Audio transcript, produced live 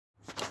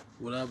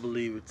What I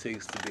believe it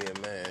takes to be a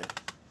man,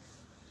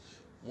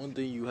 one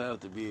thing you have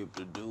to be able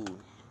to do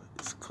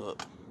is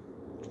cook,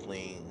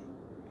 clean,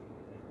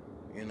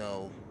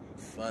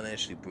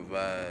 financially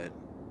provide,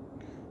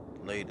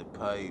 lay the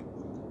pipe.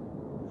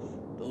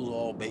 Those are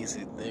all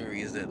basic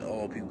theories that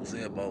all people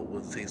say about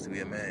what it takes to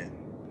be a man.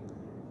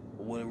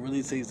 But what it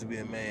really takes to be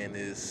a man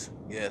is,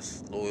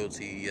 yes,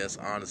 loyalty, yes,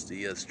 honesty,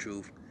 yes,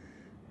 truth,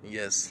 and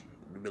yes,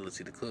 the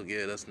ability to cook.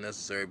 Yeah, that's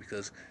necessary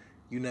because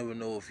you never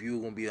know if you're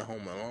going to be at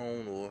home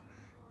alone or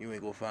you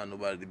ain't going to find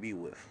nobody to be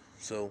with.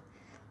 So,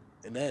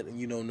 and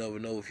you don't never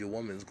know if your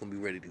woman's going to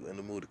be ready to in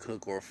the mood to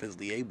cook or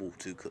physically able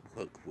to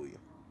cook for you.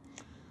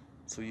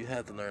 So you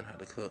have to learn how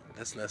to cook.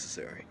 That's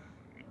necessary.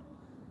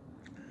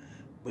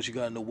 But you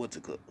got to know what to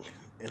cook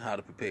and how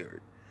to prepare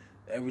it.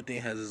 Everything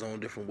has its own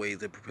different ways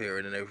to prepare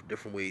it and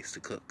different ways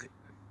to cook it.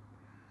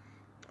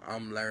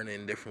 I'm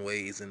learning different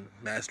ways and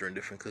mastering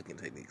different cooking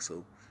techniques.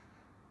 So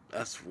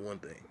that's one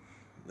thing.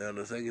 Now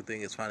the second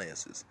thing is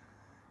finances.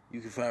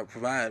 You can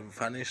provide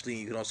financially,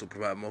 and you can also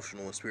provide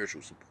emotional and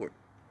spiritual support.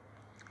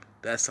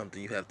 That's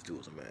something you have to do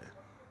as a man.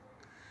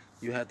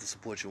 You have to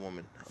support your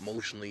woman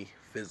emotionally,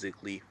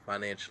 physically,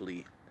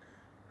 financially,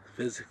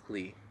 and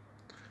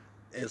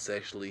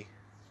sexually,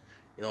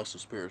 and also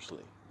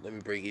spiritually. Let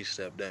me break each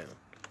step down.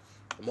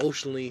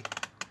 Emotionally,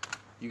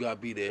 you gotta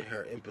be there,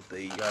 her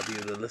empathy. You gotta be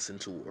able to listen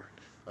to her,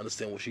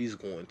 understand what she's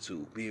going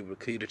to, be able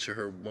to cater to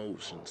her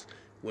emotions.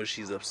 Whether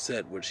she's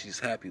upset, whether she's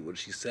happy, whether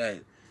she's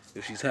sad.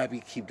 If she's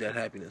happy, keep that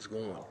happiness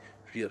going.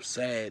 If she's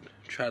sad,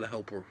 try to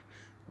help her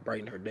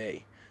brighten her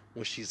day.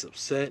 When she's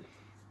upset,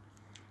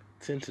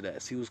 tend to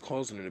that. See what's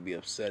causing her to be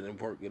upset and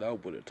work it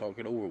out with her, talk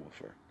it over with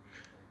her.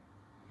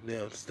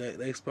 Now, the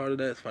next part of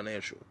that is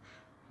financial.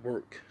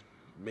 Work,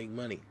 make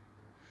money.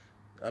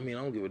 I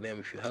don't give a damn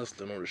if you're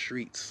hustling on the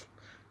streets.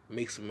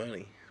 Make some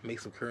money, make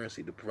some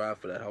currency to provide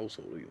for that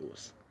household of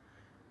yours.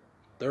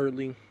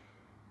 Thirdly,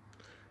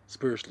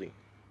 spiritually.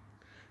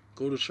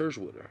 Go to church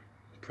with her,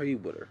 pray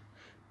with her,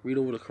 read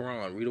over the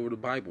Quran, read over the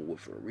Bible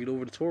with her, read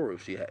over the Torah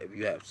if you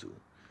have to,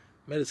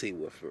 meditate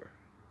with her.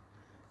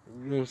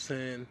 You know what I'm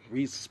saying?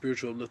 Read some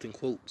spiritual uplifting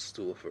quotes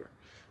to her.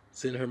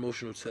 Send her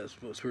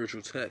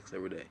spiritual text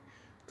every day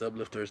to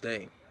uplift her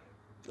day.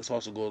 This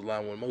also goes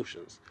along with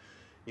emotions.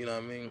 You know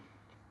what I mean?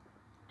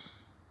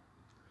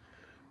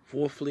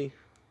 Fourthly,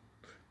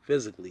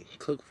 physically,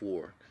 cook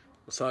for her,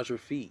 massage her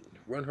feet,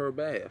 run her a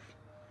bath,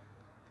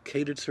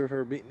 cater to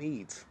her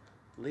needs,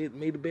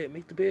 make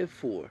the bed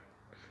for her,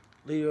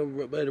 lay her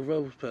by the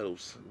rose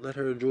petals, let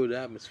her enjoy the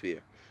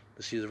atmosphere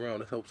that she's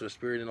around. It helps her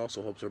spirit and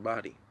also helps her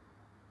body.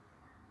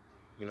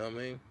 You know what I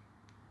mean?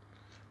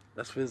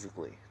 That's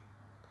physically.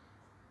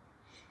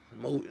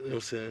 You know what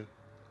I'm saying?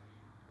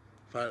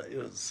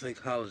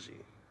 Psychology,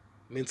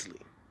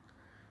 mentally,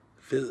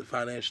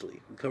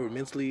 financially. We cover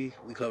mentally,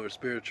 we cover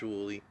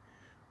spiritually,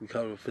 we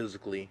cover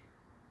physically,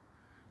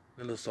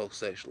 and let's talk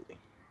sexually.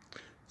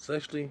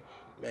 Sexually,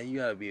 man, you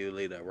gotta be able to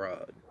lay that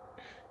rod.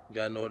 You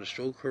gotta know how to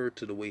stroke her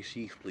to the way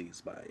she's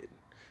pleased by it.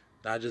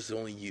 Not just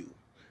only you.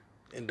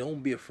 And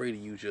don't be afraid to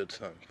use your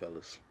tongue,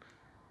 fellas.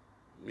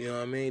 You know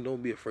what I mean?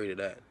 Don't be afraid of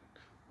that.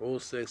 Oral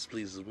sex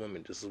pleases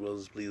women just as well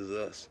as it pleases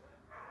us.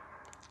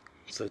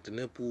 Suck the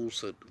nipples,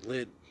 suck the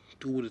clit,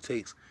 do what it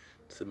takes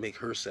to make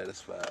her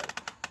satisfied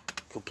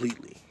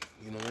completely.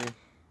 You know what I mean?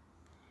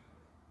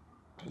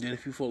 Then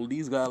if you follow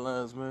these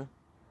guidelines, man,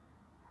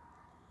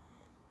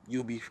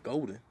 you'll be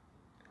golden.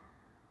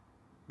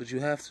 But you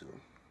have to.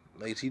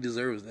 Like, she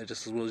deserves that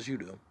just as well as you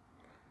do.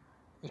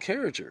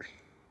 Encourage her.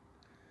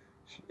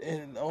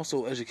 And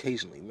also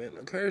educationally, man.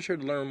 Encourage her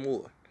to learn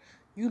more.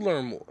 You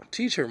learn more.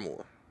 Teach her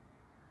more.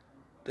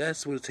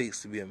 That's what it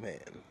takes to be a man.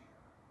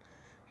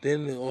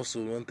 Then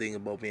also one thing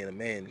about being a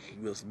man,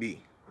 you must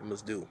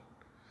do.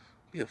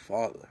 Be a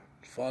father.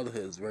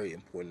 Fatherhood is very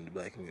important in the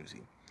black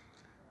community.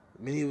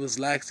 Many of us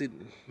lack it,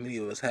 many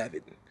of us have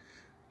it.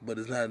 But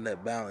it's not in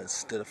that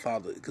balance that a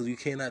father, because you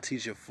cannot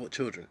teach your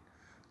children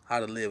how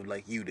to live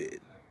like you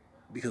did.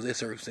 Because their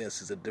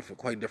circumstances are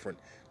quite different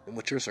than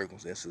what your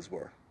circumstances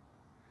were.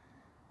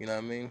 You know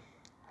what I mean?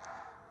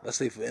 Let's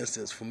say, for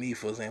instance, for me,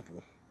 for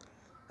example,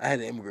 I had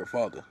an immigrant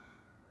father,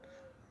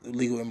 a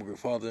legal immigrant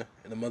father,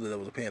 and a mother that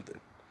was a Panther,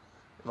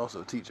 and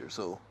also a teacher.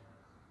 So,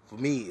 for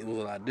me, it was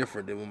a lot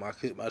different than what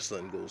my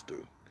son goes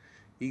through.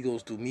 He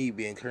goes through me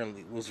being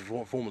was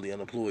formerly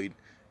unemployed,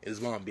 and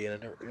his mom being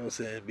in her, you know what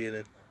I'm saying,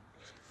 being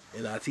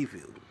in the IT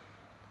field.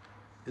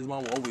 His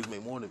mom will always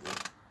make more than me,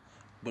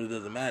 but it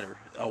doesn't matter.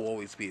 I'll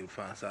always be able to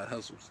find side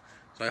hustles.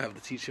 So I have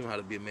to teach him how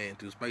to be a man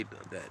through spite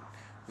of that.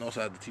 And also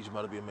I have to teach him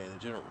how to be a man in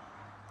general.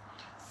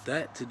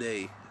 That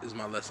today is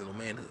my lesson on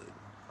manhood.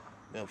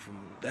 Now from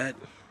that,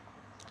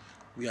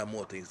 we got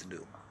more things to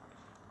do.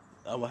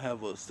 I will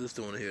have a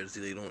sister on here to see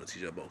they don't want to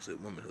teach about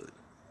womanhood.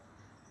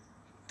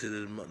 Till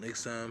the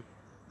next time,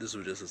 this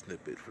was just a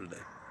snippet for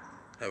today.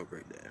 Have a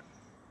great day.